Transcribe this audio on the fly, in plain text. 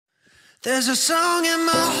There's a song in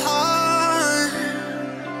my heart,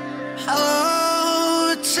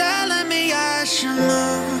 oh, telling me I should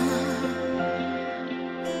know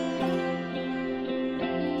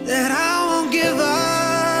that I won't give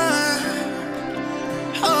up.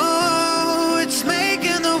 Oh, it's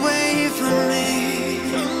making the way for me,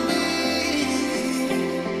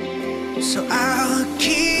 so I'll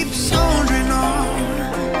keep soldiering on.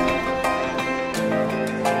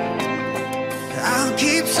 I'll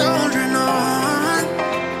keep soldiering on.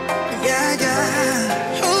 Yeah,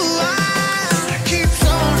 yeah. Ooh, I'll keep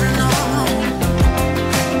soldiering on.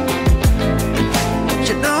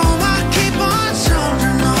 You know I keep on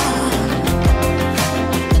soldiering on.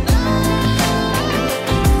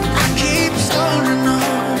 I keep soldiering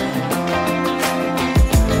on.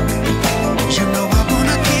 You know I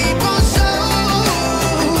wanna keep on soldiering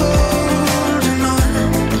on.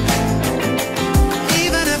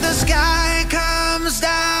 Even if the sky comes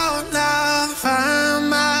down, I'll find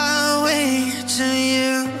my way to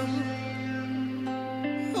you.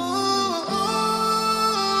 Ooh,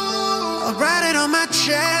 I'll write it on my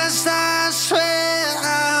chest, I swear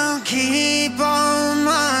I'll keep on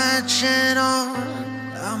marching on.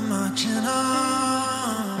 I'm marching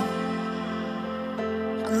on.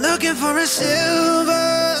 I'm looking for a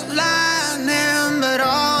silver lining, but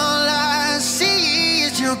all I see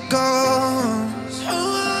is your ghost.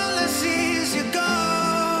 All I see is your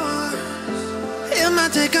ghost. It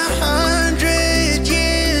might take 100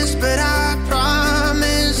 years, but I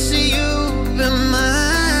promise you'll be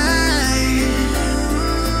mine.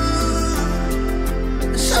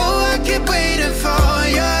 So I keep waiting for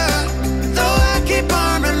you, though I keep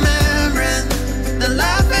on remembering that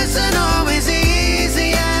life isn't always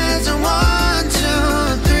easy as a 1, 2,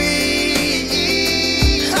 3.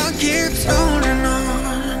 I'll keep holding on.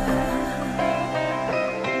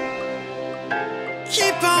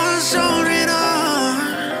 Keep on soldiering on.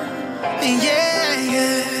 Yeah,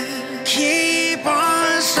 yeah. Keep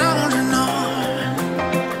on soldiering on.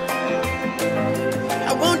 I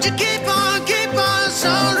want you keep on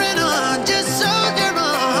soldiering on. Just soldier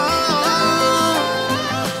on.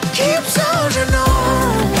 Keep soldiering on.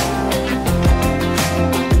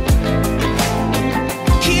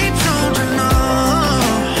 Keep soldiering on.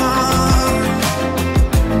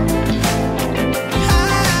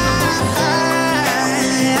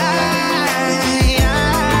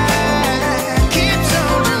 Keep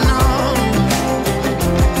soldiering on.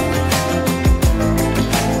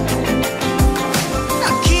 I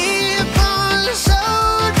keep on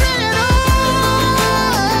soldiering on.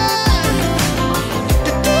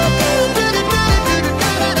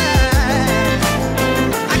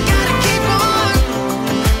 I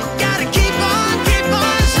gotta keep on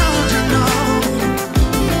soldiering on.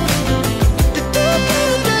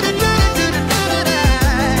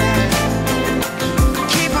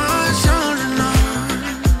 Keep on soldiering on.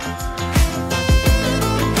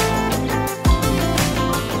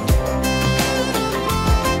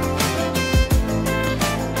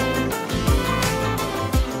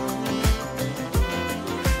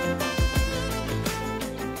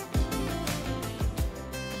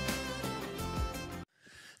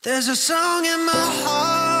 There's a song in my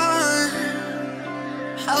heart,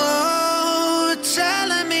 oh,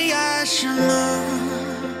 telling me I should know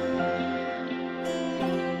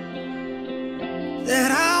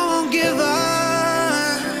that I won't give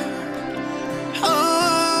up.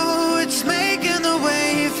 Oh, it's making the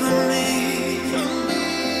way for me,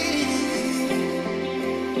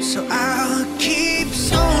 so I'll keep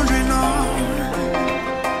soldiering on.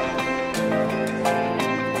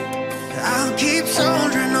 I'll keep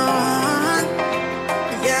soldiering on.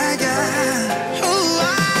 Yeah, yeah. Ooh,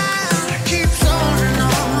 I'll keep soldiering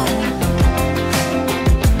on.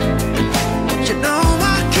 You know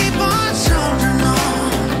I keep on soldiering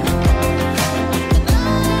on.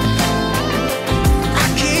 I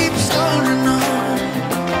keep soldiering on.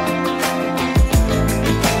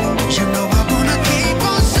 You know I wanna keep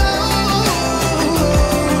on soldiering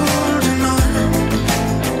on.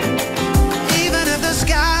 Even if the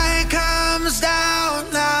sky comes down,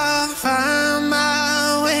 I'll find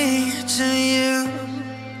my way to you.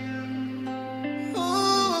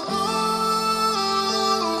 Ooh,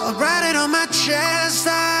 I'll write it on my chest,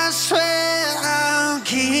 I swear I'll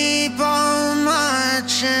keep on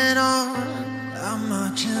marching on. I'm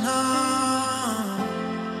marching on.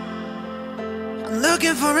 I'm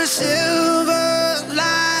looking for a silver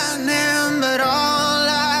lining, but all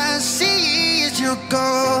I see is your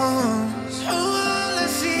ghost. All I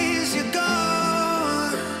see is your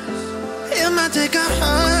ghost. It might take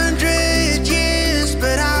 100 years,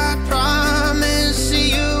 but I promise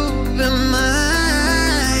you'll be mine.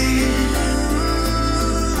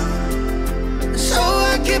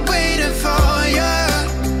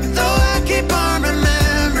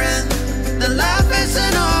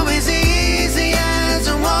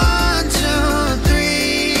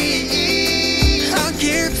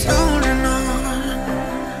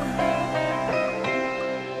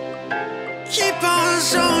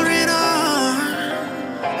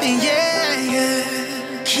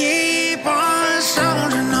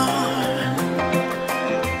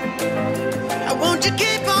 Won't you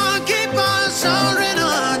keep on soldiering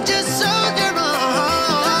on, just soldier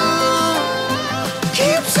on.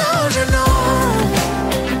 Keep soldiering on.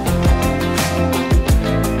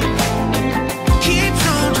 Keep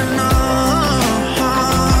soldiering on.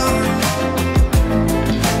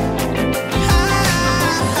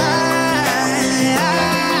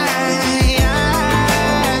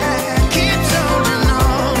 Keep soldiering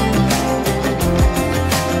on.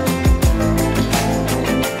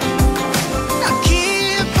 Now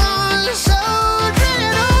keep on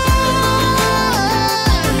soldiering on.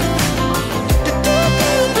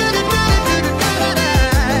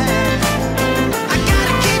 I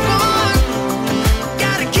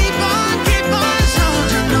gotta keep on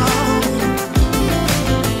soldiering on.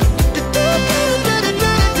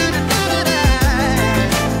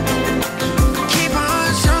 Keep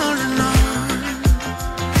on soldiering on.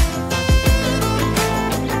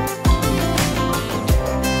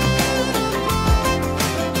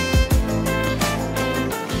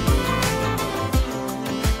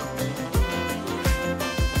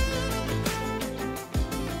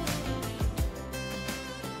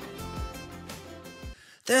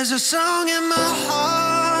 There's a song in my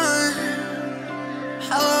heart,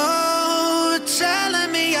 oh,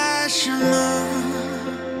 telling me I should know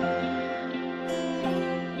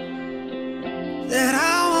that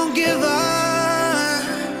I won't give up.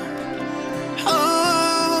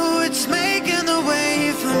 Oh, it's making the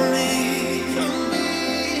way for me.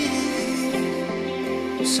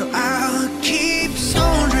 So I'll keep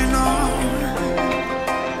soldiering on.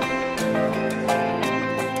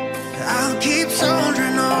 I'll keep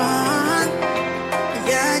soldiering on.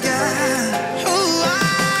 Yeah, yeah. Ooh,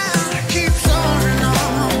 I'll keep soldiering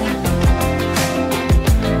on.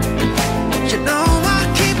 You know I'll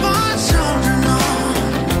keep on soldiering on.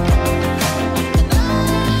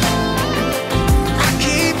 I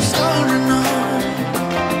keep soldiering on.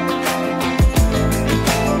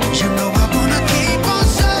 You know I wanna keep on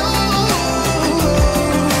soldiering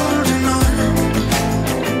on.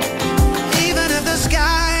 Even if the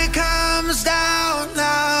sky comes down,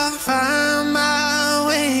 I'll find my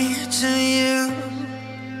way to you.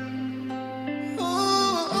 Ooh,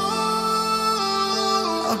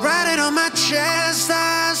 I'll write it on my chest,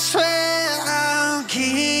 I swear I'll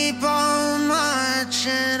keep on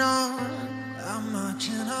marching on. I'm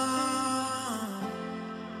marching on.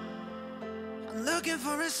 I'm looking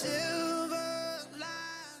for a silver